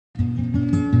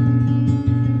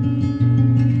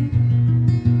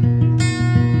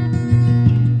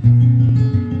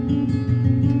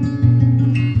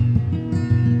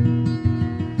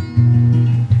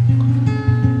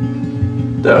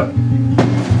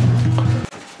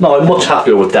Now I'm much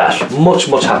happier with that,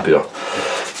 much happier.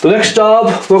 The next job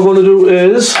we're going to do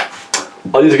is,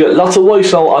 I need to get lots of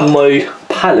white now on my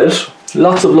palette,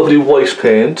 lots of lovely white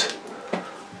paint.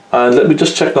 And let me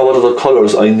just check now what other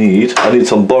colours I need. I need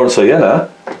some burnt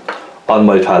sienna on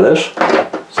my palette,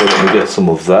 so let me get some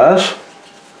of that.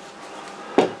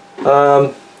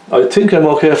 I think I'm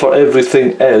okay for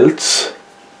everything else.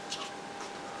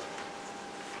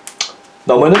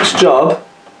 Now my next job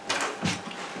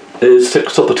is take a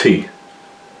sup of tea.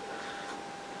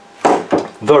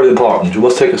 Very important, you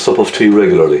must take a sup of tea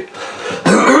regularly.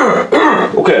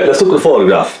 Okay, let's look at the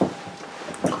photograph.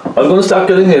 I'm going to start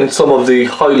getting in some of the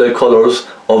highlight colours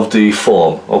of the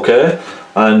foam, okay?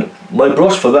 And my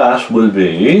brush for that will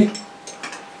be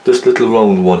this little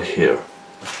round one here.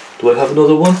 Do I have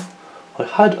another one? I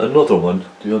had another one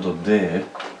the other day.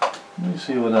 Let me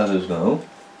see what that is now.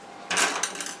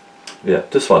 Yeah,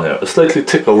 this one here, a slightly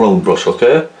thicker round brush,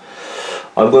 okay?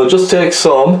 I'm going to just take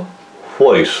some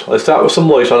white. I start with some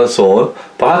white on its own,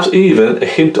 perhaps even a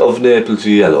hint of Naples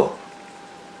yellow.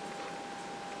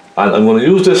 And I'm going to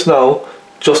use this now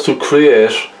just to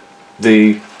create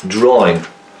the drawing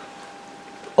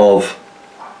of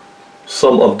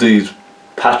some of these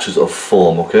patches of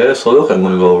foam, okay? So look, I'm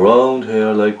going to go around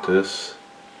here like this.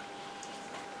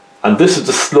 And this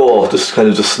is kind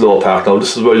of the slow part now.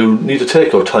 This is where you need to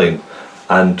take your time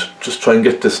and just try and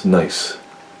get this nice.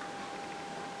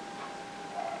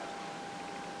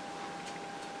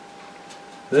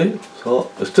 Okay,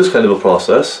 so it's this kind of a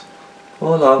process.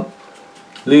 Hold on.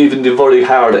 Leaving the very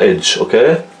hard edge,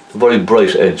 okay? The very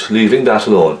bright edge, leaving that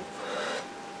alone.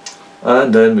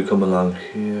 And then we come along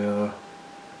here.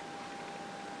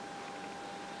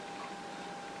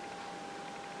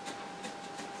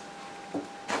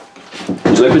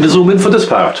 Would you like me to zoom in for this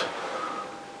part?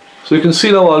 So you can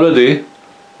see now already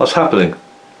what's happening.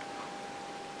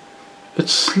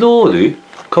 It's slowly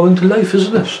coming to life,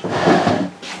 isn't it?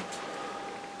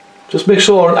 Just make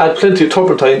sure and add plenty of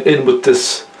turpentine in with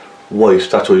this white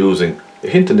that we're using. A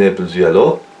hint of Naples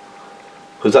yellow,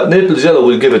 because that Naples yellow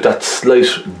will give it that slight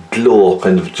glow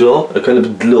kind of a kind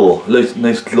of glow,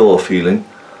 nice glow feeling.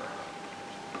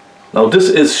 Now this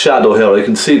is shadow here, I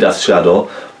can see that shadow,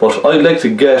 but I'd like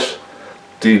to get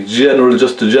the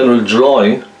general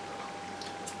drawing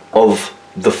of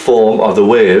the foam or the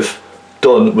wave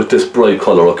done with this bright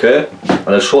colour, okay? And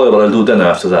I'll show you what I'll do then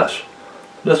after that.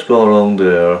 Let's go around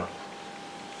there,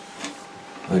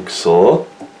 like so.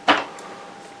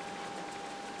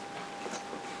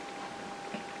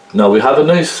 Now we have a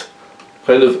nice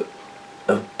kind of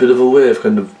a bit of a wave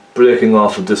kind of breaking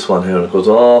off of this one here, and it goes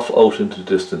off out into the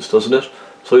distance, doesn't it?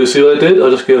 So you see what I did? I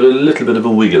just gave it a little bit of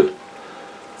a wiggle.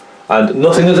 And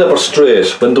nothing is ever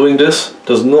straight. When doing this,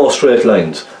 there's no straight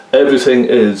lines. Everything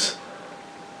is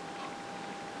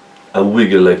a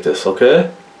wiggle like this,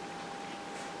 okay?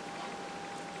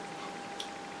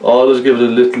 Always give it a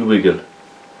little wiggle.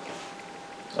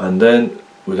 And then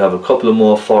we'll have a couple of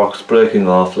more forks breaking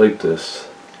off like this.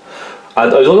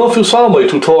 And I don't know if you saw my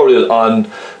tutorial on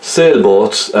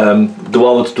sailboats, the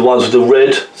ones with the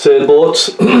red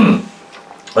sailboats.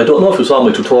 I don't know if you saw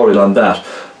my tutorial on that,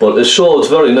 but it shows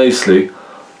very nicely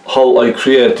how I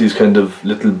create these kind of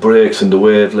little breaks in the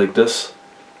wave like this.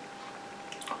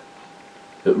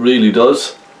 It really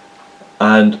does.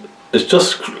 And it's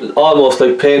just almost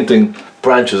like painting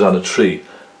branches on a tree.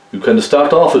 You kind of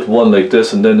start off with one like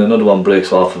this, and then another one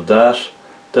breaks off of that,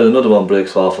 then another one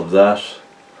breaks off of that,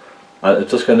 and it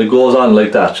just kind of goes on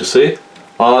like that, you see?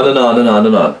 On and on and on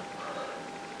and on.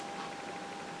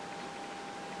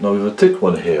 Now we have a thick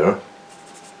one here,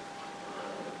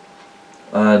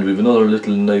 and we have another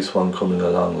little nice one coming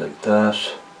along like that.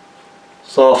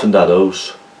 Soften that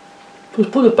out.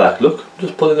 Just pull it back, look,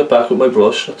 just pulling it back with my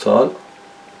brush, that's all.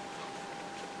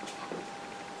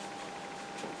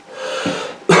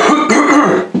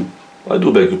 I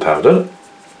do beg your pardon.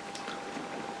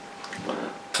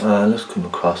 Let's come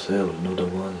across there with another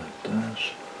one like that.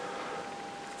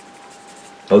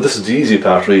 Now this is the easy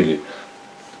part really.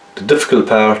 The difficult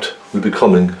part will be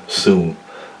coming soon.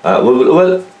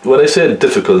 Well, when I say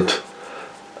difficult,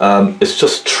 it's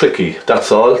just tricky,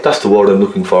 that's all. That's the word I'm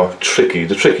looking for, tricky,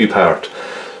 the tricky part.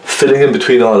 Filling in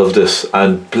between all of this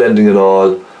and blending it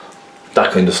all,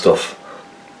 that kind of stuff.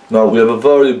 Now we have a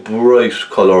very bright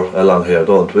colour along here,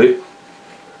 don't we?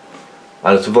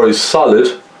 And it's a very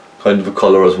solid kind of a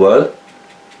colour as well.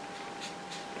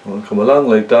 I'll come along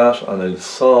like that and I'll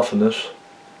soften it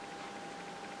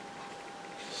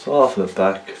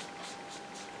back.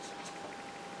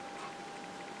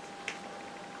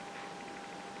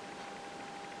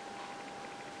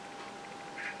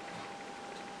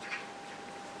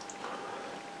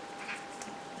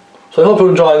 So I hope you're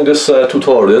enjoying this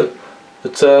tutorial.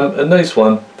 It's a nice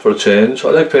one for a change. I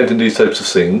like painting these types of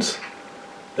scenes.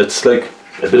 It's like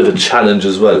a bit of a challenge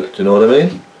as well, do you know what I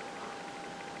mean?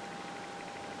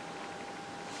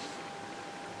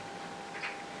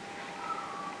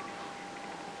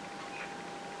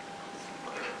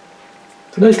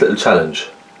 It's a nice little challenge.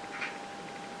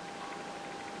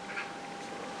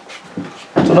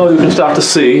 So now you can start to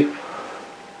see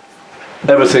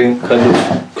everything kind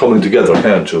of coming together,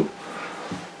 can't you?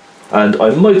 And I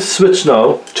might switch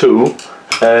now to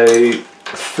a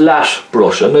flat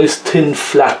brush, a nice thin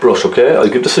flat brush, okay? I'll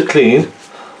give this a clean.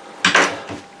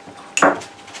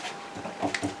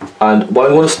 And what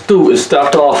I'm going to do is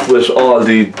start off with all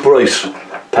the bright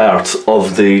parts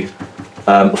of the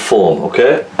foam,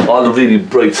 okay? All the really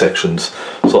bright sections.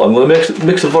 So I'm going to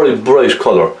mix a very bright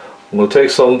colour. I'm going to take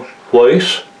some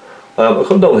white. I'll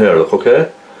come down here, look,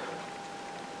 okay?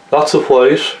 Lots of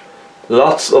white,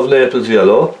 lots of Naples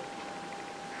yellow,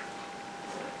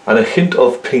 and a hint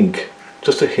of pink,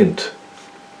 just a hint.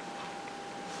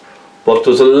 But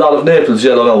there's a lot of Naples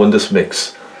yellow now in this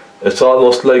mix. It's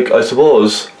almost like, I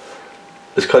suppose,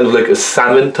 it's kind of like a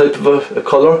salmon type of a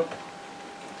colour.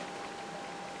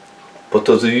 But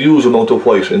there's a huge amount of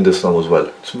white in this now as well.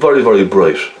 It's very, very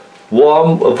bright.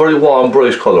 Warm, a very warm,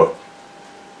 bright colour.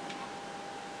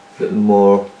 A little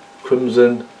more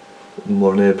crimson, a little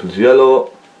more Naples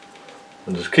yellow.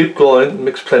 And just keep going,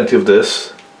 mix plenty of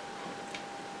this.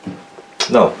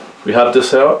 Now, we have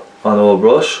this here on our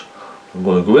brush. I'm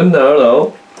going to go in there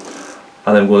now,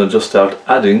 and I'm going to just start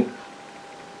adding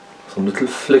some little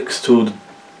flicks to the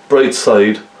bright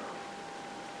side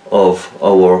of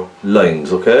our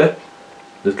lines, okay?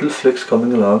 Little flicks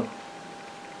coming along,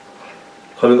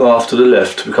 coming off to the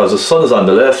left, because the sun is on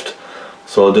the left,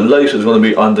 so the light is going to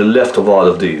be on the left of all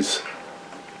of these.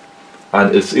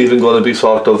 And it's even going to be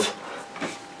sort of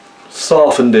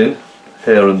softened in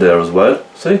here and there as well,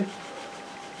 see?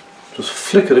 Just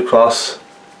flick it across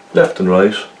left and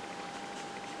right.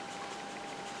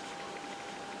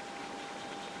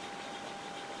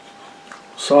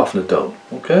 Soften it down,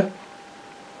 okay?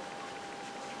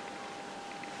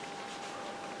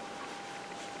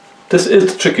 This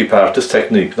is the tricky part, this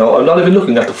technique. Now I'm not even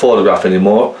looking at the photograph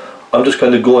anymore. I'm just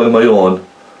kind of going my own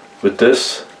with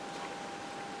this.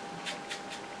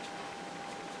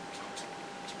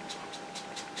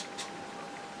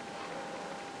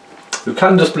 You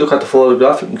can just look at the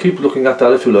photograph, you can keep looking at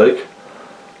that if you like,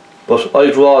 but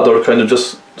I'd rather kind of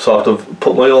just sort of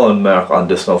put my own mark on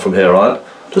this now from here on.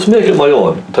 Just make it my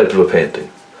own type of a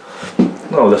painting.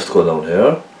 Now let's go down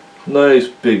here, nice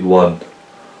big one,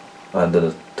 and then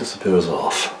it disappears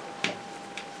off.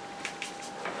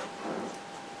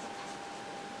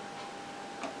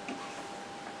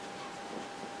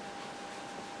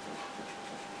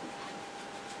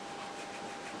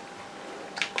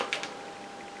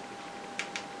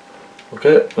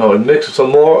 Okay, now I mix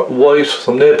some more white,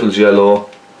 some Naples yellow,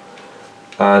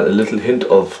 and a little hint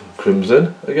of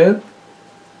crimson again.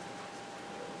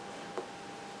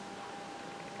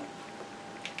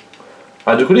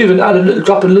 And you could even add a little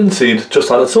drop of linseed just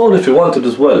on its own if you wanted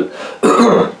as well.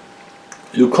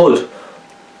 You could,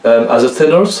 as a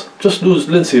thinners, just use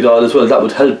linseed oil as well. That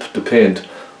would help the paint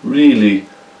really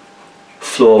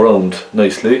flow around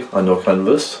nicely on your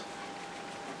canvas.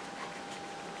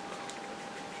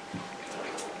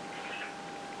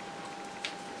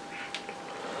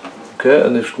 Okay,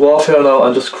 and if you go off here now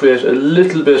and just create a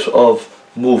little bit of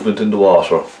movement in the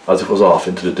water as it goes off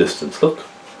into the distance, look.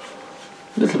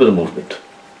 A little bit of movement.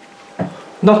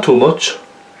 Not too much.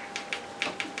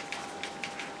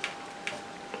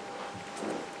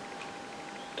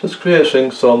 Just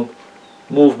creating some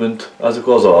movement as it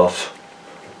goes off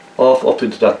up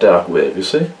into that dark wave, you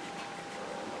see.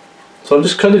 So I'm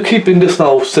just kind of keeping this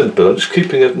now simple. I'm just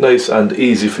keeping it nice and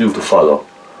easy for you to follow.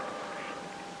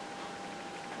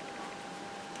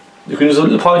 You can use a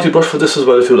little pointy brush for this as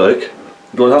well if you like.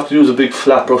 You don't have to use a big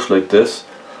flat brush like this.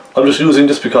 I'm just using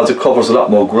this because it covers a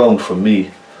lot more ground for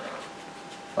me.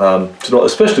 You know,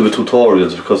 especially with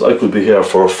tutorials, because I could be here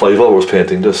for 5 hours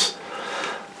painting this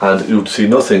and you'd see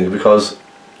nothing, because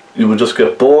you would just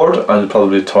get bored and you'd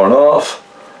probably turn off.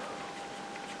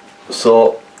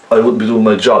 So I wouldn't be doing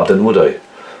my job then, would I?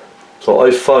 So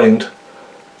I find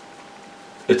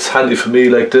it's handy for me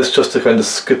like this just to kind of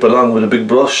skip along with a big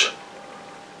brush.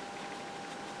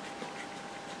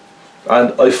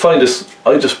 And I find this,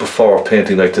 I just prefer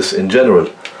painting like this in general.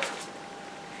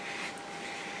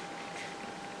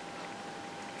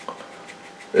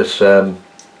 It's, I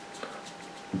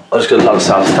just get a lot of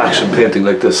satisfaction painting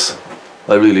like this.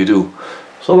 I really do.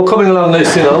 So we're coming along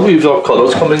nicely now. We've our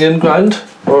colours coming in grand.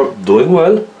 We're doing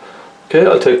well. Okay,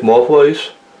 I'll take more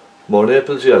white, more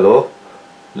Naples yellow,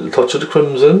 a little touch of the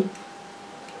crimson.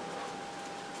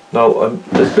 Now I'm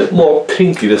a bit more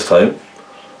pinky this time.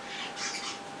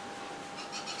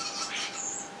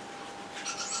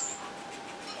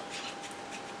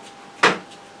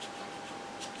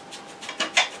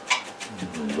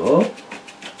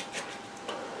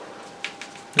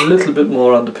 A little bit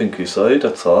more on the pinky side,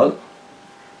 that's all.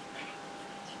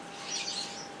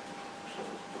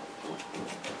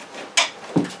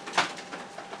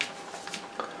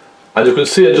 And you can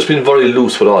see I've just been very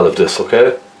loose with all of this,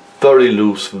 okay? Very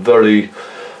loose, very, you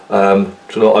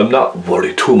know, I'm not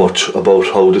worried too much about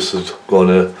how this is going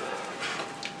to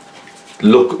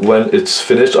look when it's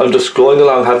finished. I'm just going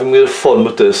along having a bit of fun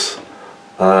with this.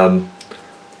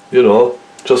 You know,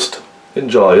 just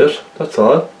enjoy it, that's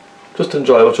all. Just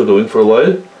enjoy what you're doing for a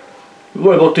while. We'll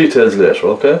worry about details later,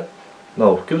 okay?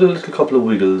 Now, give it a little couple of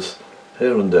wiggles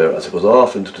here and there as it goes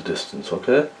off into the distance,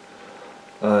 okay?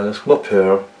 And let's come up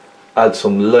here, add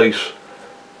some light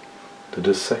to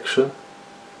this section.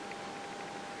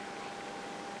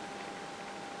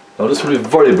 Now this will be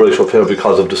very bright up here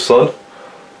because of the sun.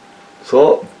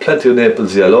 So, plenty of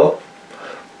Naples yellow.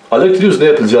 I like to use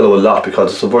Naples yellow a lot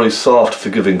because it's a very soft,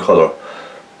 forgiving colour.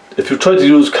 If you try to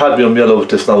use cadmium yellow with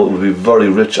this now, it will be very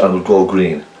rich and will go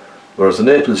green. Whereas the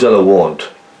Naples yellow won't.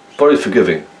 Very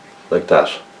forgiving, like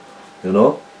that, you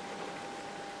know.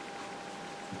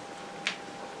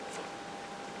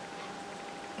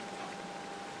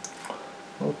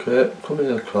 Okay, coming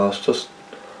across, just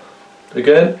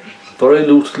again, very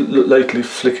loose, lightly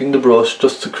flicking the brush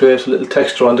just to create a little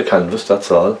texture on the canvas,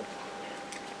 that's all.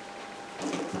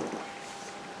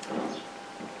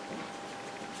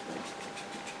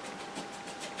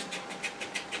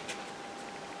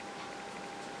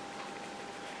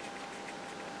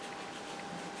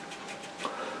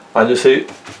 And you see,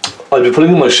 I'll be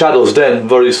putting in my shadows then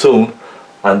very soon,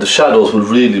 and the shadows will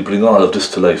really bring all of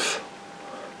this to life.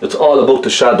 It's all about the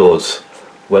shadows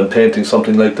when painting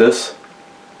something like this.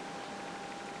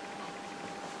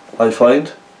 I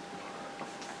find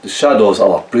the shadows are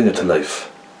what bring it to life.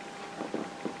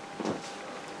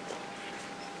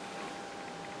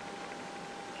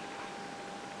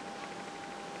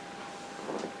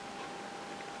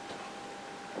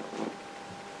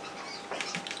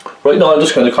 Right now I'm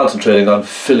just kind of concentrating on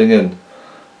filling in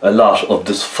a lot of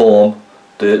this foam,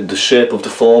 the shape of the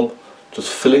foam, just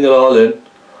filling it all in.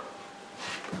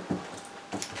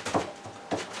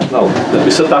 Now let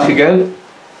me sit back again.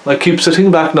 I keep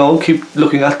sitting back now, keep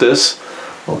looking at this.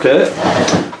 Okay,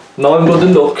 now I'm going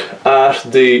to look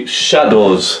at the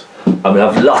shadows. And we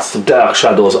have lots of dark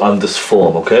shadows on this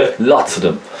foam, okay, lots of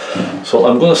them. So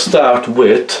I'm going to start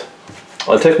with,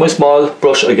 I'll take my small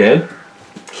brush again,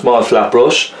 small flat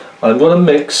brush. I'm going to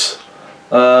mix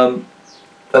a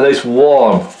nice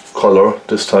warm colour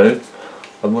this time.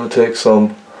 I'm going to take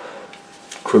some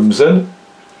crimson,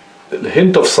 a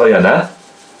hint of sienna,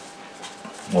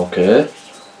 okay,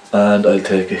 and I'll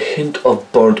take a hint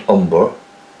of burnt umber.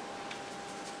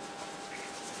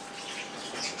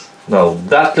 Now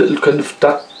that little kind of,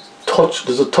 that touch,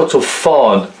 there's a touch of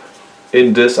fawn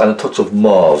in this and a touch of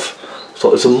mauve.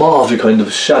 So it's a mauvey kind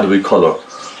of shadowy colour.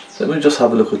 Let me just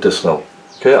have a look at this now.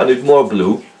 Okay, I need more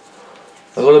blue.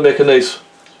 I'm going to make a nice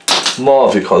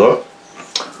mauvey colour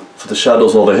for the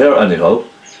shadows over here anyhow.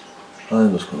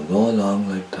 I'm just going to go along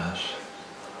like that.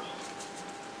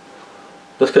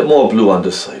 Let's get more blue on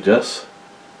this side, yes?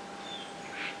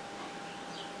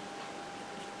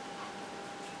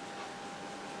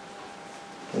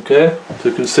 Okay, so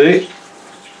you can see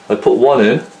I put one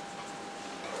in.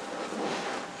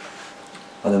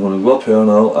 And I'm going to go up here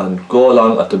now and go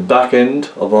along at the back end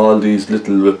of all these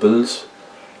little ripples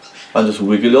and just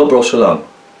wiggle your brush along.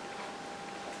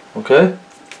 Okay?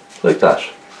 Like that.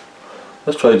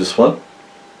 Let's try this one.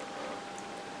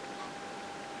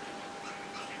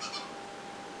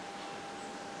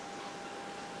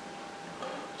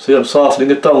 See, I'm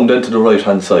softening it down then to the right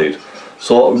hand side.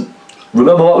 So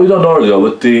remember what we done earlier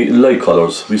with the light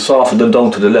colours? We softened them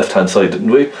down to the left hand side, didn't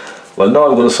we? Well, now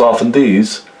I'm going to soften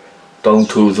these down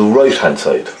to the right hand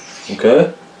side,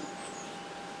 okay?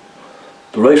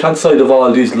 The right hand side of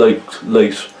all these light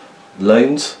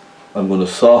lines, I'm going to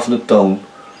soften it down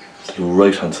to the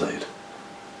right hand side.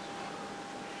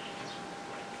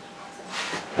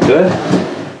 Okay?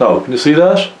 Now, can you see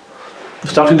that?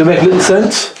 Starting to make a little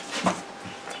sense?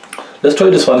 Let's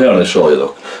try this one here and I'll show you,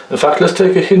 look. In fact, let's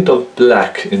take a hint of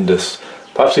black in this,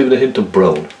 perhaps even a hint of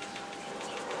brown.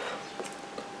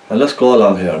 And let's go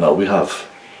along here now, we have.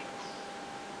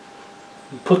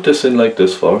 Put this in like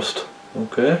this first,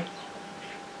 okay?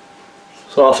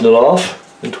 Soften it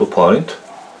off into a point.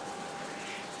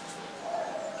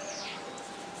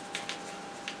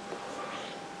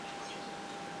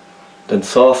 then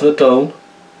soften it down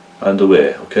and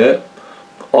away, okay?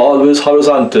 Always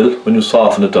horizontal when you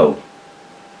soften it down.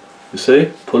 You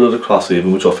see? Pull it across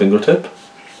even with your fingertip.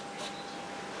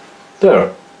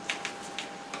 There.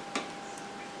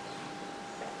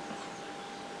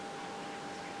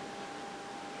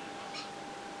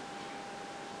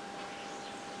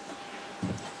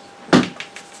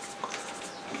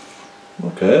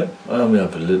 Okay, and we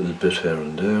have a little bit here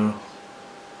and there. A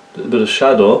little bit of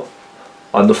shadow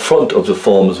on the front of the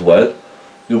foam as well.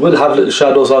 You will have little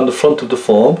shadows on the front of the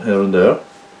foam here and there.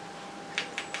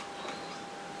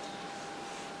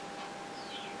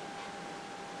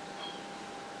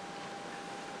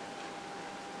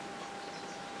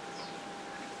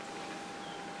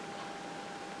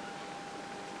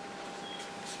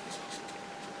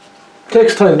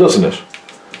 Takes time, doesn't it?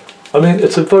 I mean,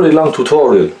 it's a very long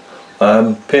tutorial.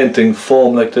 Painting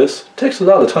foam like this takes a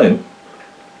lot of time.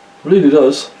 It really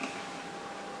does.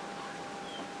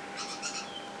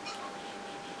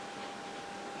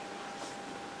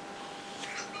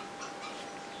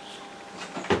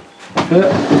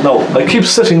 Yeah. Now, I keep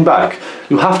sitting back.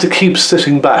 You have to keep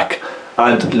sitting back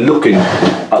and looking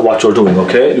at what you're doing,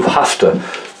 okay? You have to.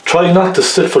 Try not to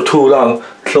sit for too long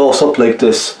close up like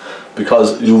this,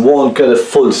 because you won't get a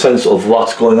full sense of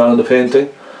what's going on in the painting.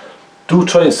 Do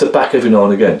try and sit back every now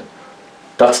and again.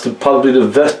 That's probably the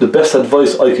best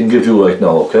advice I can give you right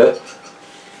now, okay?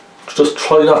 Just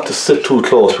try not to sit too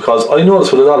close, because I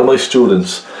notice with a lot of my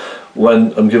students,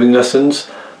 when I'm giving lessons,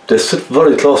 they sit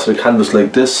very close to the canvas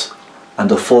like this, and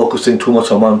they're focusing too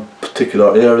much on one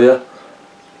particular area.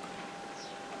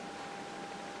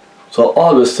 So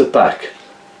always sit back.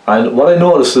 And what I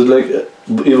notice is, like,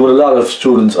 even with a lot of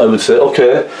students, I would say,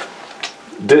 okay,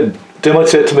 they might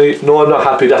say to me, no, I'm not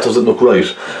happy, that doesn't look right.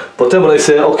 But then when I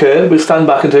say, okay, we'll stand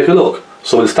back and take a look.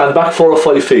 So we'll stand back 4 or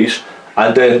 5 feet,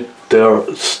 and then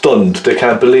they're stunned. They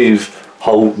can't believe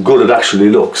how good it actually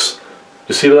looks.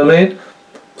 You see what I mean?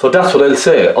 So that's what I'll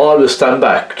say. Always stand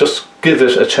back. Just give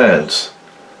it a chance.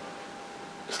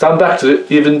 Stand back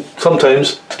to even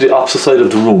sometimes to the opposite side of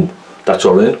the room that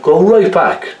you're in. Go right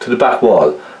back to the back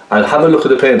wall and have a look at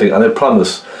the painting, and I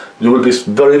promise you will be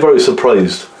very, very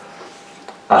surprised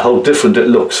at how different it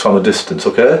looks from a distance,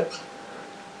 okay?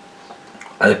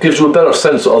 And it gives you a better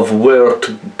sense of where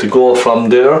to go from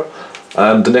there,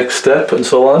 and the next step and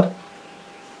so on.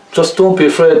 Just don't be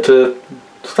afraid to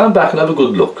stand back and have a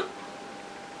good look.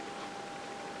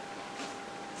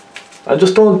 And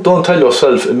just don't tell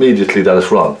yourself immediately that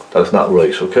it's wrong, that it's not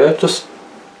right, okay? Just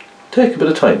take a bit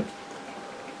of time.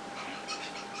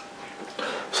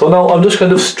 So now I'm just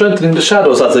kind of strengthening the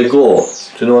shadows as I go.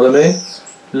 Do you know what I mean?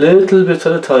 Little bit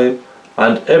at a time,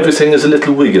 and everything is a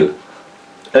little wiggle.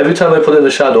 Every time I put in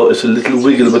a shadow, it's a little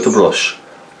wiggle with the brush.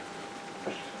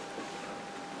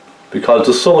 Because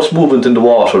there's so much movement in the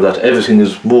water that everything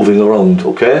is moving around,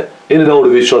 okay? In and out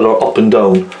of each other, up and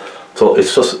down. So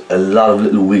it's just a lot of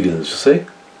little wiggles, you see?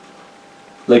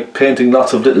 Like painting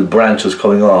lots of little branches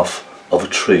coming off of a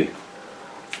tree.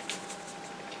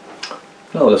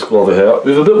 Now let's go over here.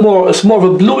 We have a bit more, it's more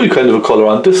of a bluey kind of a colour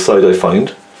on this side, I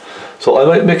find. So I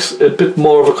might mix a bit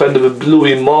more of a kind of a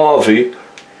bluey mauvey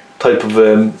type of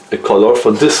a colour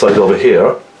for this side over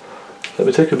here. Let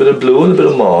me take a bit of blue and a bit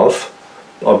of mauve,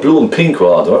 or blue and pink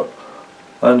rather,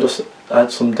 and just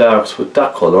add some darks with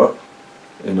that colour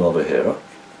in over here.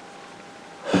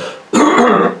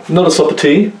 Another sup of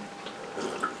tea.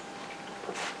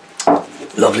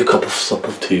 Lovely sup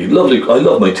of tea. Lovely, I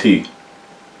love my tea.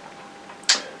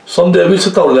 Someday we'll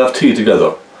sit down and have tea together.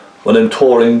 When I'm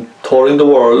touring the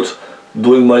world,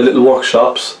 doing my little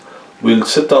workshops, we'll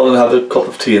sit down and have a cup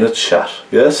of tea and a chat,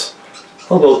 yes?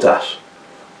 How about that?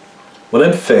 When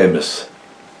I'm famous,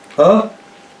 huh?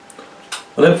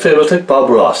 When I'm famous like Bob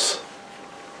Ross,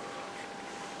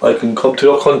 I can come to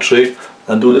your country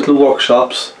and do little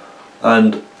workshops,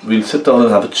 and we'll sit down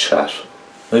and have a chat.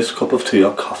 Nice cup of tea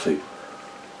or coffee.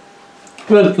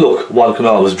 Well, look, one can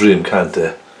always dream, can't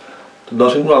they? There's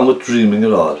nothing wrong with dreaming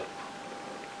at all.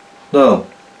 Now,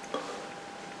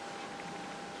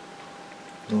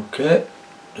 okay,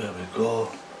 there we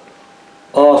go.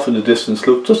 Off in the distance,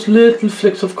 look, just little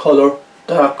flicks of colour,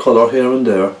 dark colour here and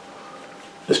there.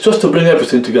 It's just to bring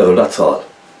everything together, that's all.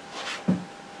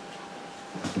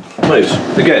 Right,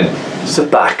 again, sit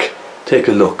back, take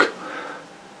a look.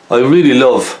 I really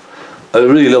love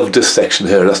this section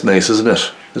here. That's nice, isn't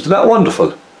it? Isn't that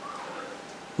wonderful?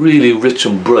 Really rich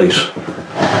and bright.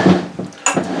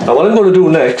 Now what I'm going to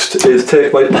do next is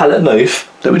take my palette knife.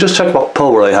 Let me just check what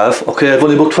power I have. Okay, I've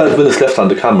only about 12 minutes left on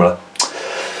the camera.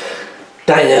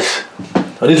 Dang it.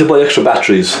 I need to buy extra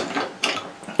batteries.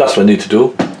 That's what I need to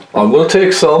do. I'm going to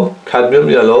take some cadmium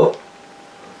yellow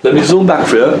Let me zoom back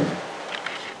for you.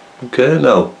 Okay,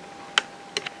 now.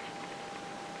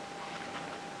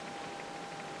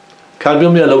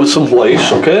 Cadmium yellow with some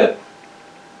white, okay?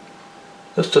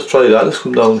 Let's just try that. Let's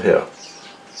come down here.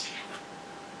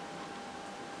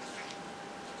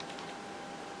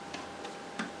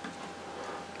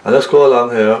 And let's go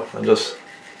along here and just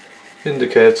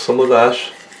indicate some of that.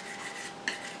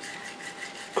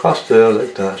 Across there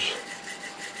like that.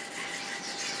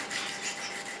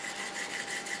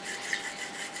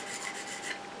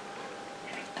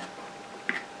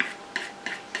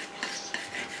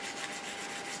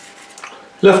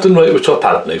 Left and right with your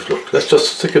palette knife, look. Let's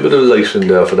just stick a bit of light in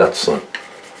there for that sun.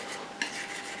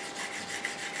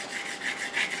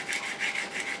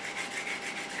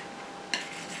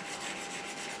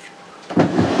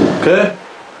 Okay?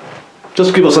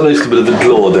 Just give us a nice bit of a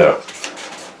glow there.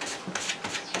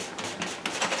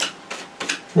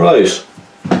 Right.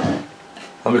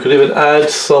 And we could even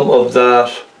add some of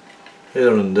that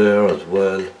here and there as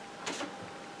well.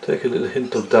 Take a little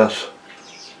hint of that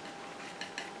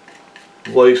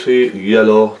whitey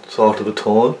yellow sort of a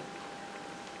tone,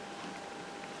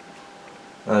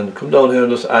 and come down here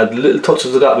and just add little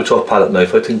touches of that with your palette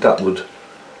knife. I think that would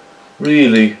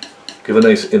really give a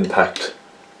nice impact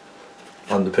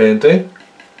on the painting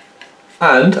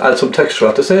and add some texture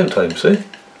at the same time, see?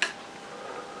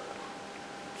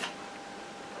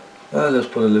 And let's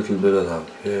put a little bit along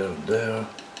here and there.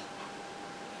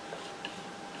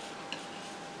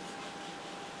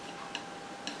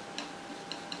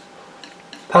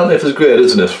 Palette knife is great,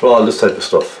 isn't it, for all this type of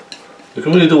stuff. You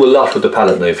can really do a lot with the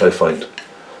palette knife, I find.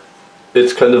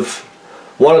 It's kind of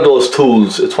one of those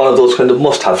tools, it's one of those kind of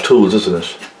must-have tools, isn't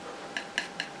it?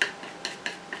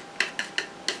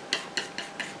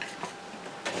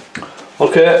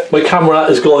 Okay, my camera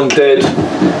is going dead.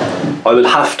 I will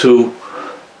have to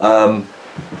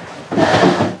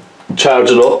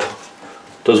charge it up.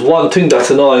 There's one thing that's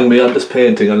annoying me on this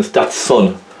painting, and it's that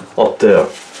sun up there.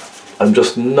 I'm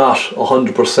just not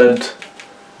 100%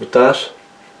 with that.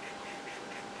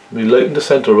 We lighten the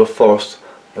centre of it first,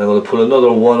 and I'm going to put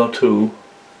another one or two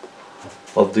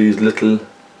of these little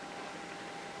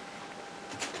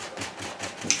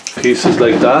pieces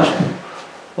like that.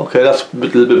 Okay, that's a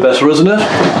little bit better, isn't it?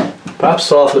 Perhaps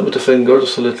soften it with the finger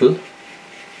just a little.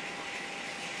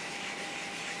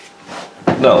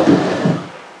 No,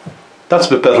 that's a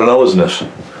bit better now, isn't it?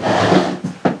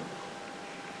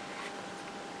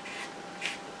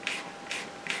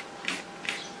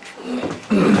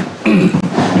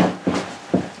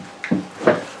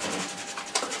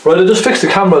 Right, I just fixed the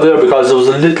camera there because there was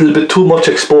a little bit too much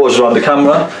exposure on the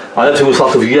camera and everything was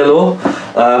sort of yellow.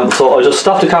 So I just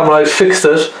stopped the camera, I fixed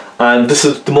it, and this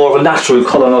is the more of a natural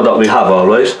colour now that we have,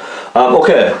 alright?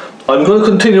 Okay, I'm going to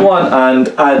continue on and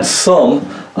add some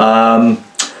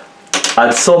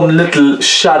little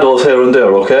shadows here and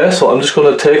there, okay? So I'm just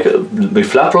going to take my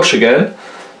flat brush again.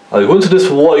 I'll go into this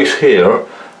white here.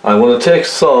 I'm going to take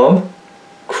some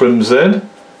crimson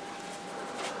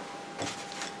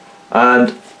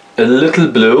and a little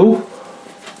blue.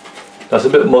 That's a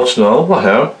bit much now. What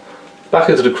here? Back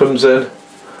into the crimson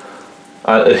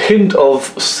and a hint of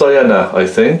sienna, I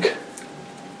think,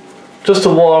 just to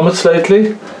warm it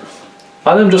slightly.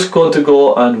 And I'm just going to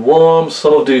go and warm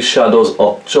some of these shadows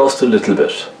up just a little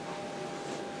bit.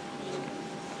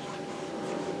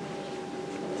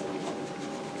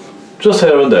 Just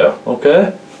here and there,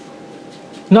 okay?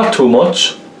 Not too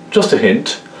much, just a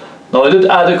hint. Now I did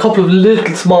add a couple of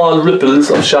little small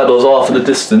ripples of shadows off in the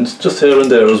distance, just here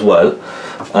and there as well.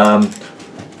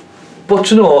 But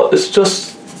you know, it's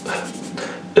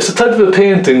a type of a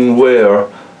painting where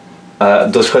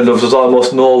there's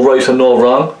almost no right and no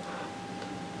wrong.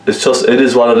 It's just, it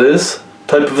is what it is,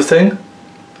 type of a thing.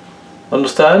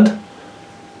 Understand?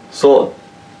 So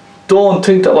don't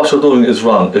think that what you're doing is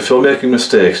wrong. If you're making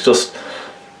mistakes, just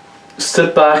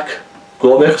sit back,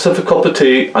 go make yourself a cup of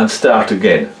tea and start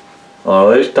again.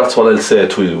 Alright, that's what I'll say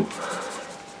to you.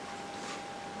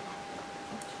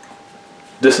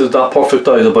 This is not perfect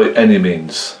either by any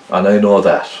means, and I know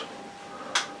that.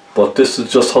 But this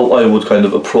is just how I would kind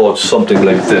of approach something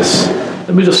like this.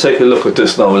 Let me just take a look at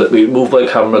this now. Let me move my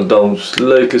camera down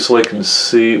slightly so I can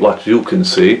see what you can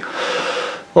see.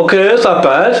 Okay, it's not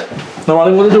bad. Now what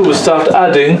I'm going to do is start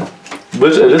adding,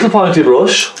 with a little pointy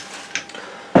brush,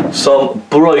 some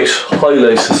bright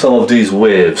highlights to some of these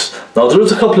waves. Now there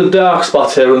is a couple of dark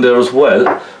spots here and there as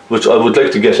well, which I would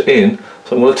like to get in.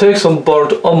 So I'm going to take some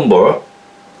burnt umber,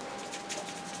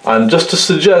 and just to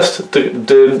suggest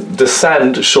the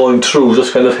sand showing through,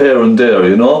 just kind of here and there,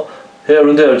 you know, here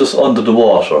and there, just under the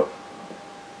water.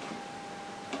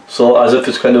 So as if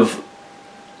it's kind of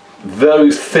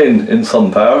very thin in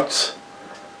some parts.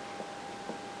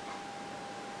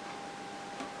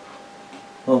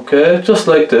 Okay, just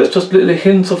like this, just little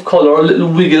hints of colour, a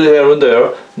little wiggle here and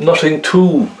there, nothing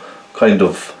too kind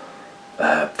of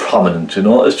prominent, you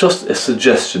know. It's just a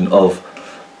suggestion of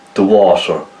the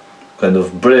water kind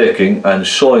of breaking and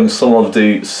showing some of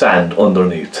the sand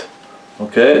underneath.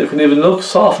 Okay, you can even look,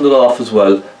 soften it off as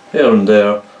well, here and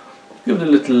there, give it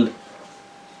a little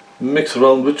mix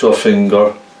around with your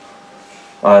finger,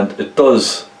 and it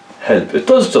does help. It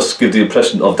does just give the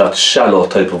impression of that shallow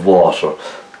type of water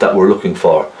that we're looking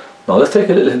for. Now let's take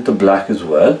a little hint of black as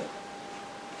well,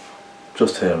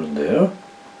 just here and there.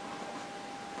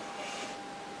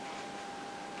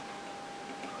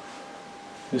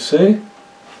 You see?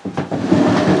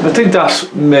 I think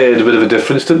that made a bit of a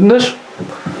difference, didn't it?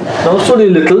 Now it's only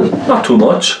a little, not too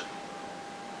much.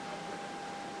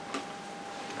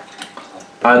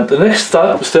 And the next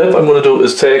step I'm going to do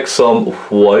is take some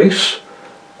white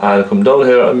and come down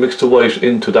here and mix the white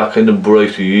into that kind of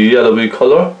bright yellowy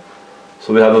colour.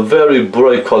 So we have a very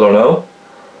bright colour now.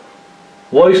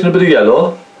 White and a bit of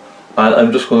yellow. And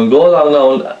I'm just going to go along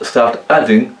now and start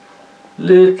adding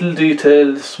little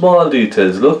details, small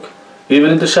details. Look,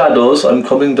 even in the shadows I'm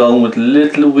coming down with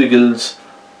little wiggles,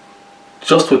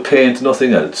 just with paint,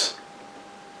 nothing else.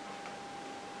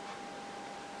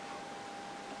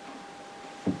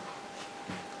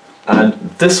 And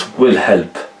this will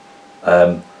help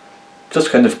just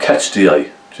kind of catch the eye.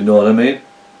 Do you know what I mean?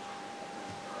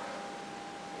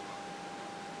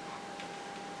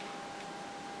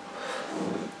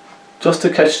 Just to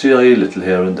catch the eye a little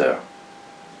here and there.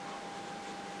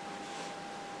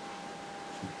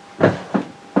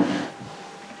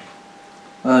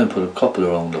 And put a couple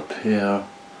around up here.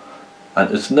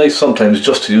 And it's nice sometimes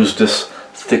just to use this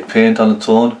thick paint on its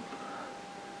own,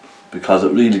 because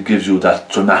it really gives you that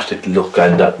dramatic look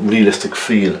and that realistic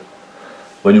feel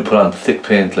when you put on thick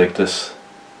paint like this.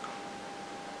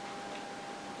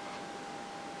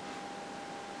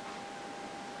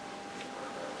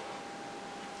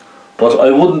 But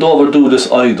I wouldn't overdo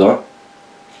this either,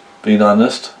 being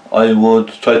honest. I would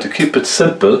try to keep it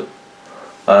simple,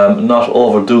 not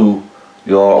overdo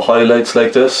your highlights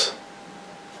like this.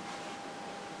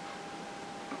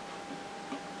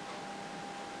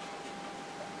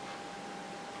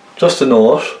 Just a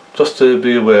note, just to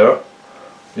be aware,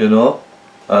 you know.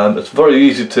 It's very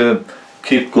easy to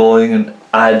keep going and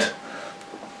add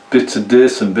bits of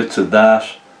this and bits of that,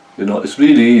 you know. It's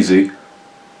really easy,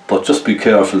 but just be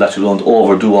careful that you don't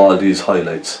overdo all these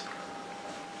highlights.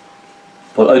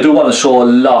 But I do want to show a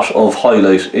lot of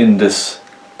highlight in this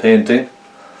painting,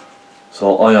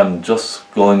 so I am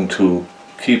just going to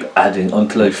keep adding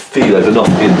until I feel I've enough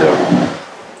in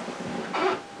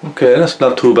there. Okay, that's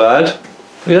not too bad.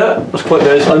 Yeah, that's quite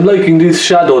nice. I'm liking these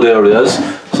shadowed areas,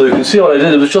 so you can see what I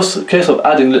did. It was just a case of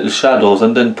adding little shadows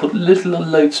and then put little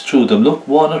lights through them. Look,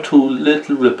 one or two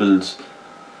little ripples,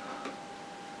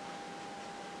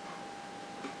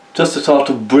 just to sort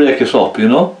of break it up, you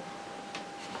know.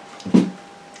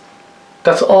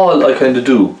 That's all I kind of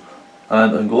do.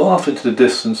 And I'm going off into the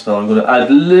distance now. I'm going to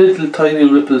add little tiny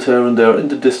ripples here and there in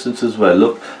the distance as well.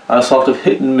 Look, and sort of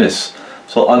hit and miss.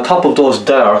 So on top of those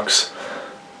darks,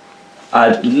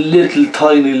 add little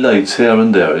tiny lights here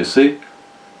and there, you see,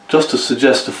 just to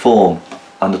suggest the foam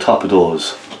on the top of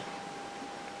those.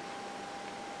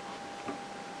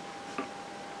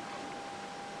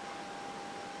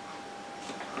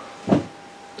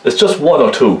 It's just one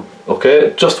or two,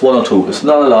 okay, just one or two, it's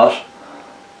not a lot.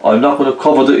 I'm not going to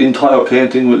cover the entire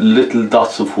painting with little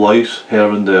dots of white here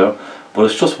and there, but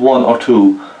it's just one or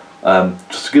two,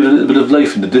 just to give it a little bit of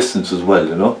life in the distance as well,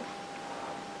 you know.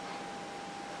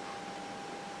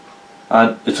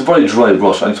 And it's a very dry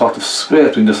brush. I'm sort of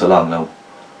scraping this along now.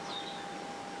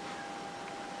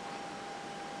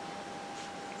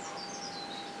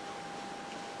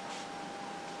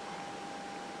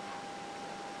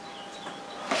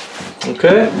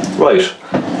 Okay, right.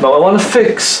 Now I want to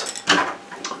fix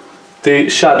the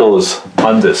shadows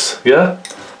on this, yeah?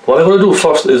 What I'm going to do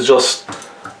first is just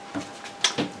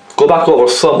go back over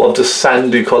some of the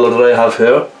sandy colour that I have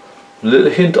here. A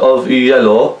little hint of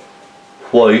yellow,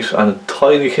 white and a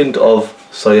tiny hint of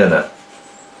sienna.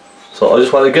 So I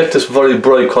just want to get this very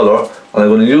bright colour, and I'm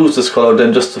going to use this colour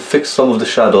then just to fix some of the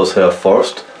shadows here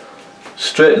first,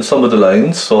 straighten some of the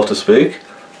lines so to speak,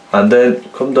 and then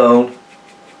come down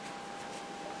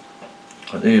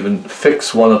and even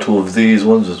fix one or two of these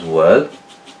ones as well.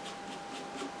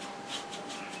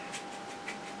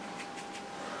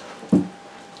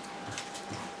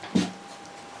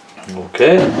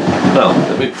 Okay, now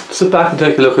let me sit back and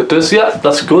take a look at this. Yeah,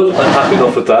 that's good, I'm happy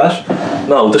enough with that.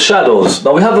 Now the shadows.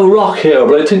 Now we have a rock here,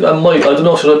 but I think I don't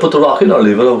know, should I put the rock in or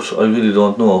leave it out? I really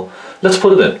don't know. Let's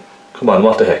put it in. Come on,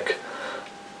 what the heck.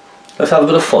 Let's have a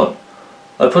bit of fun.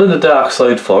 I'll put in the dark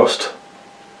side first.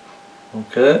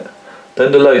 Okay.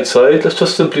 Then the light side. Let's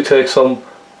just simply take some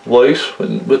white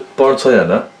with burnt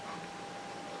sienna.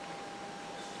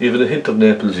 Even a hint of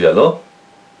Naples yellow.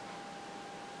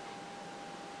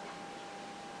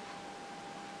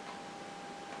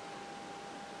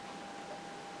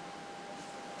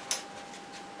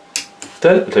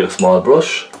 Then we'll take a small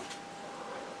brush,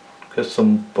 get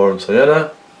some burnt sienna,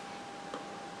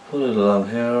 put it along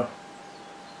here,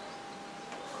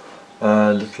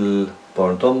 a little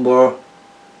burnt umber,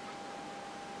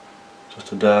 just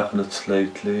to darken it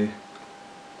slightly.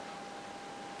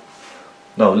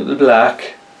 Now a little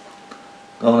black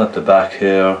down at the back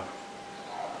here,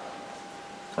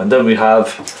 and then we have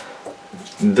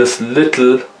this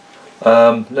little,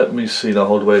 let me see now,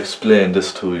 how do I explain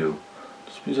this to you?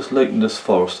 We just lighten this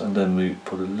first, and then we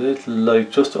put a little light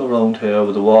just around here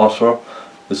where the water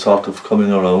is sort of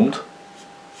coming around.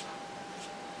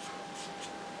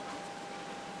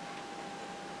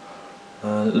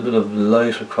 And a little bit of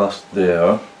light across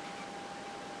there.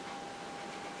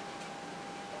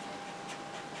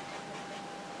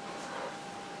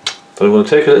 So I'm going to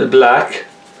take a little black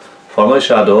for my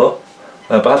shadow,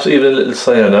 perhaps even a little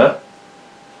sienna.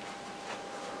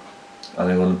 And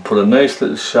I'm going to put a nice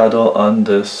little shadow on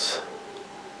this.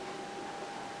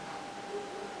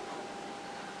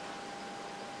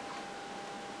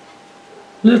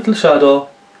 Little shadow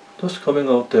just coming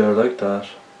out there like that.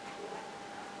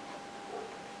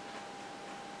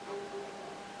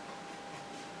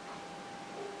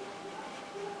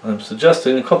 I'm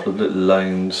suggesting a couple of little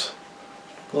lines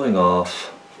going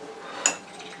off.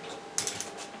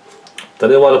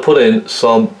 Then I want to put in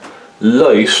some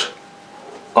light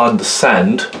on the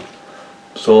sand,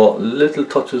 so little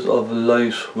touches of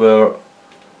light where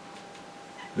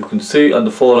you can see on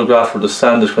the photograph where the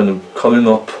sand is kind of coming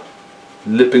up,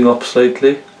 lipping up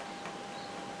slightly,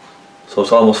 so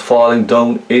it's almost falling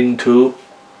down into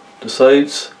the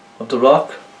sides of the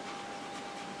rock.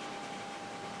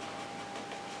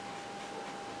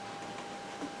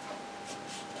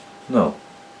 No,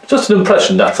 just an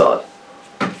impression, that's all.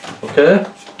 Okay,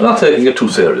 I'm not taking it too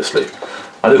seriously.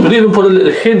 And you could even put a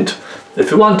little hint,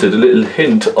 if you wanted, a little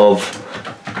hint of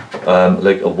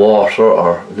like a water,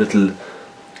 or a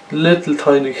little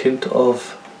tiny hint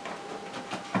of,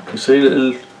 you see, a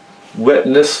little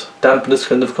wetness, dampness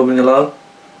kind of coming along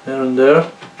here and there.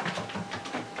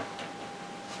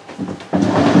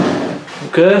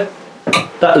 Okay,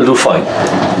 that'll do fine.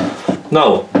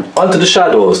 Now, onto the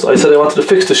shadows. I said I wanted to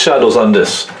fix the shadows on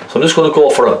this, so I'm just going to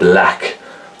go for a black.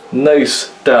 Nice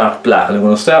dark black, and I'm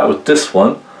going to start with this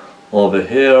one over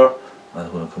here, and I'm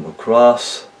going to come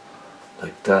across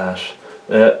like that.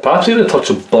 Perhaps even a touch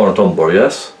of burnt umber,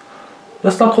 yes?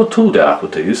 Let's not go too dark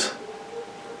with these.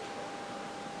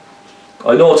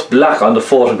 I know it's black on the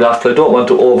photograph, but I don't want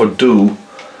to overdo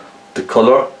the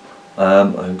colour.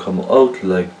 I can come out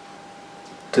like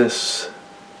this,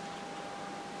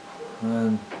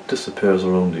 and disappears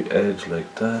around the edge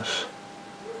like that.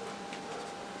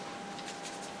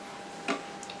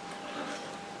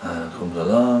 And comes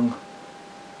along.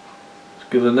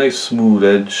 Just give it a nice smooth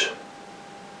edge.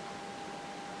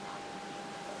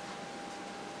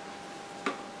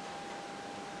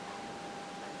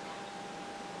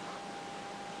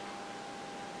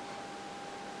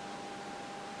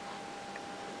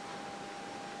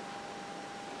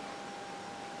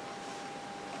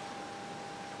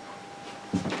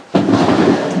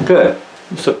 Okay,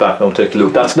 step back now and take a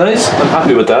look. That's nice, I'm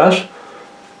happy with that.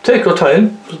 Take your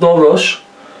time, there's no rush.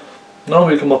 Now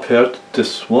we come up here to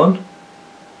this one.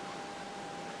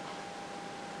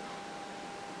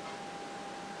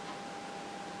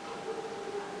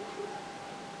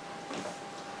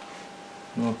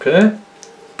 Okay.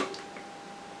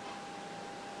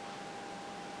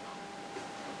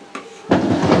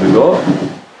 There we go.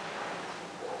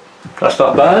 That's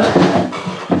not bad.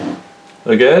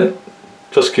 Again,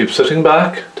 just keep sitting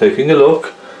back, taking a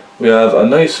look. We have a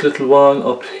nice little one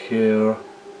up here,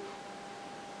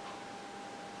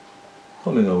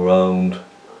 coming around,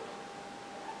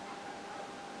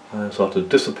 and sort of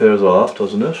disappears off,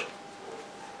 doesn't it?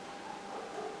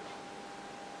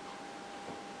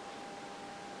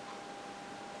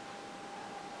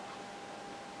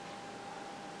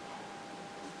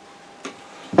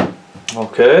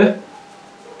 Okay.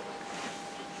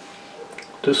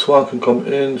 This one can come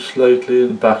in slightly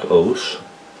and back out.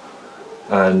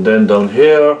 And then down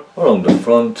here, around the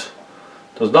front,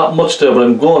 there's not much there, but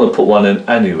I'm going to put one in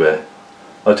anyway.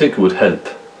 I think it would help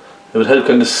It would help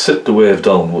kind of sit the wave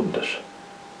down, wouldn't it?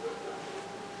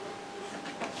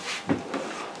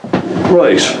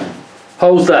 Right,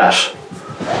 how's that?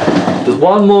 There's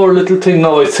one more little thing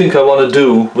now I think I want to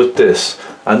do with this,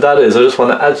 and that is I just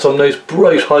want to add some nice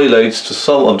bright highlights to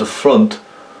some of the front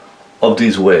of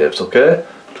these waves, okay?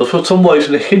 Just put some white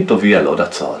and a hint of yellow,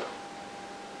 that's all.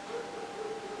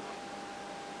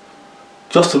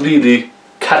 Just to really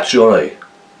catch your eye.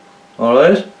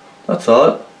 Alright? That's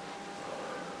all.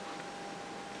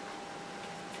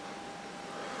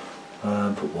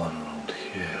 And put one around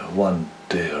here, one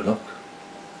there, look.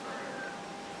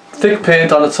 Thick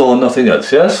paint on its own, nothing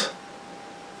else, yes?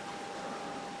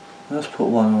 Let's put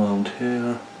one around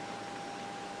here.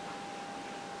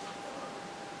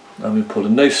 And we put a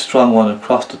nice strong one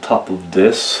across the top of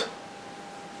this.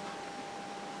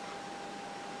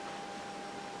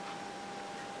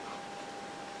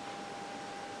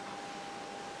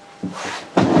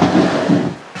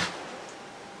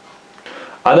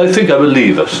 And I think I will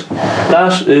leave it.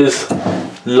 That is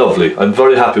lovely. I'm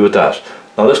very happy with that.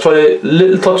 Now let's try a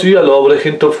little touch of yellow with a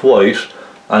hint of white,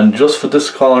 and just for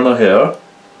this corner here,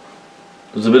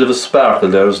 there's a bit of a sparkle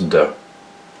there, isn't there?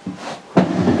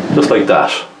 Just like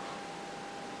that.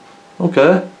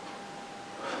 Okay.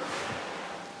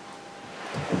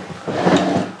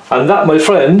 And that, my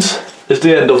friends, is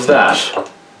the end of that.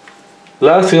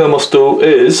 Last thing I must do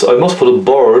is, I must put a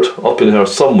bird up in here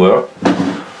somewhere,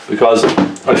 because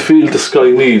I feel the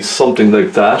sky needs something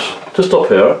like that, just up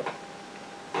here.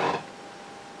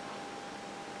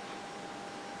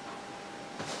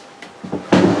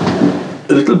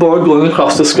 A little bird going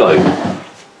across the sky.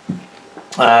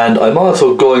 And I'm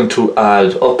also going to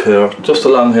add up here, just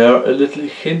along here, a little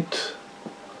hint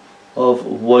of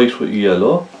white with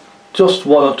yellow. Just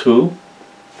one or two.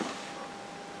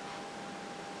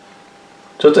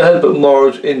 Just to help it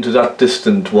merge into that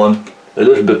distant one a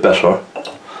little bit better.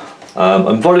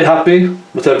 I'm very happy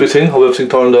with everything, how everything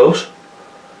turned out.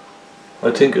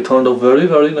 I think it turned out very,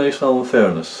 very nice now, in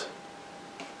fairness.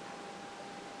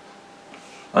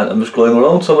 And I'm just going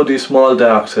around some of these small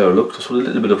darks here, look, just with a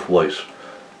little bit of white.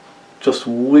 Just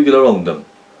wiggle around them.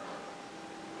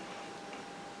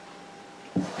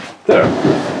 There.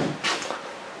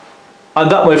 And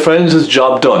that, my friends, is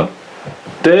job done.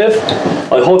 Dave,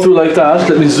 I hope you like that.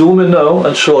 Let me zoom in now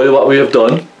and show you what we have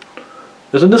done.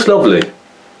 Isn't this lovely?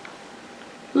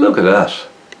 Look at that.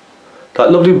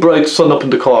 That lovely bright sun up in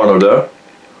the corner there.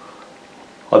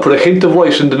 I put a hint of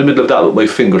white into the middle of that with my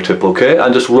fingertip, okay?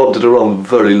 And just rubbed it around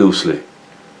very loosely.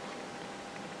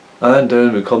 And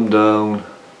then we come down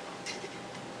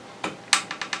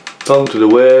to the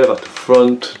wave at the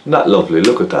front. Isn't that lovely?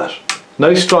 Look at that.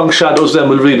 Nice strong shadows then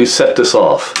will really set this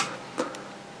off.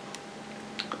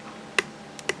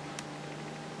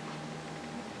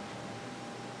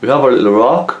 We have our little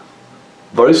rock.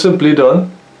 Very simply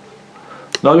done.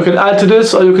 Now you can add to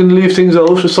this or you can leave things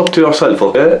out, it's up to yourself,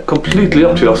 okay? Completely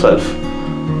up to yourself.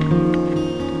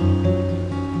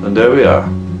 And there we are.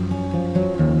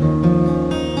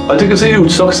 I think it's a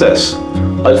huge success.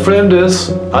 I'll frame this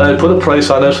and I'll put a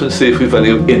price on it and see if we've any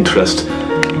interest.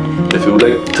 If you would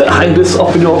like to hang this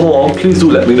up in your home, please do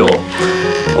let me know.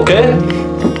 Okay?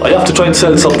 I have to try and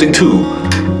sell something too.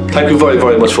 Thank you very,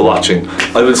 very much for watching.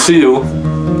 I will see you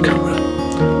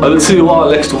all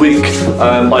next week.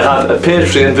 I have a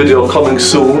Patreon video coming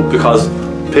soon because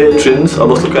patrons, I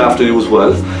must look after you as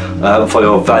well, for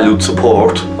your valued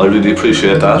support. I really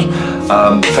appreciate that.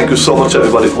 Thank you so much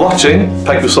everybody for watching.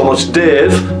 Thank you so much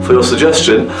Dave for your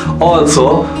suggestion.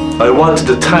 Also, I wanted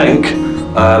to thank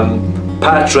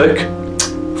Patrick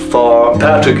for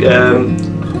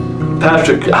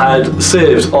Patrick had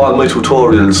saved all my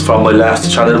tutorials from my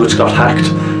last channel which got hacked.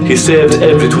 He saved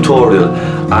every tutorial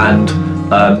and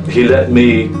he let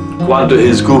me go onto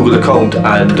his Google account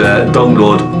and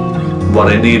download what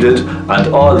I needed.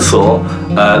 And also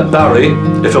Barry,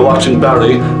 if you're watching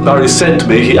Barry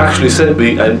he actually sent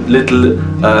me a little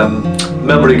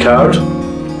memory card,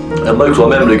 a micro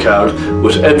memory card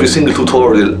with every single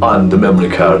tutorial on the memory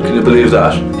card. Can you believe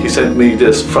that? He sent me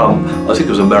this from, I think it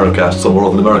was America, somewhere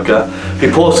over in America. He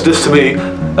posted this to me,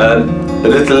 a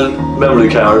little memory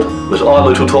card with all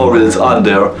my tutorials on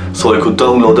there, so I could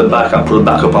download them back and put them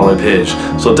back up on my page.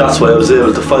 So that's why I was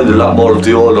able to find a lot more of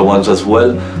the older ones as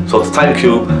well. So thank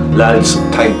you lads,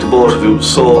 thank the both of you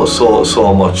so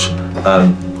much.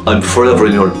 I'm forever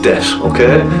in your debt,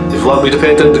 okay? If you want me to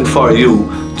paint anything for you,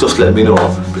 just let me know,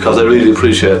 because I really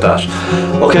appreciate that.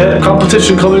 Okay,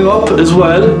 competition coming up as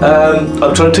well.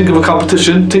 I'm trying to think of a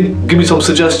competition. Give me some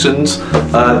suggestions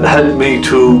and help me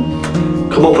to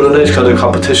come up with a nice kind of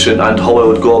competition and how I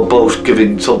would go about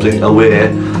giving something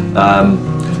away.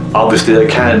 Obviously I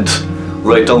can't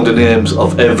write down the names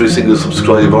of every single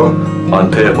subscriber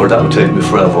on paper, that would take me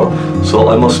forever. So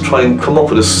I must try and come up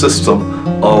with a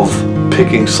system of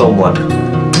picking someone,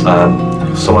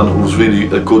 someone who's really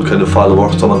a good kind of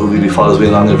follower, someone who really follows me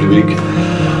along every week,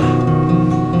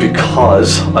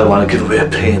 because I want to give away a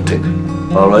painting.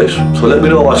 Alright, so let me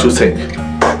know what you think.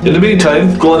 In the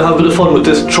meantime, go and have a bit of fun with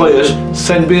this, try it,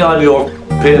 send me on your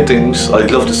paintings.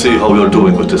 I'd love to see how you're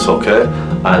doing with this, okay?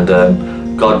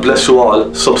 And God bless you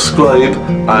all, subscribe,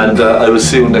 and I will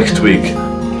see you next week.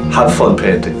 Have fun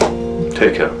painting.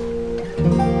 Take care.